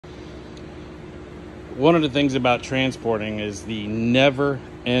one of the things about transporting is the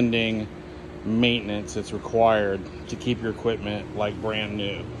never-ending maintenance that's required to keep your equipment like brand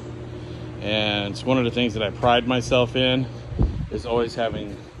new. And it's one of the things that I pride myself in, is always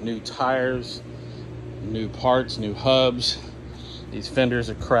having new tires, new parts, new hubs. These fenders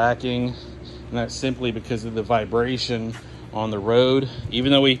are cracking, and that's simply because of the vibration on the road.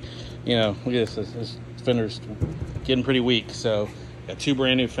 Even though we, look at this fender's getting pretty weak. So got 2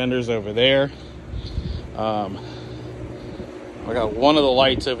 brand new fenders over there. I got one of the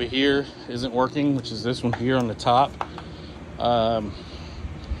lights over here isn't working, which is this one here on the top. And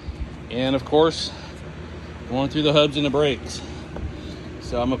of course, going through the hubs and the brakes.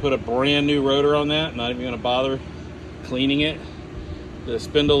 So I'm gonna put a brand new rotor on that, not even gonna bother cleaning it. The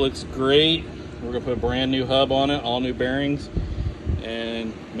spindle looks great. We're gonna put a brand new hub on it, all new bearings,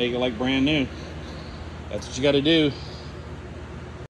 and make it like brand new. That's what you gotta do.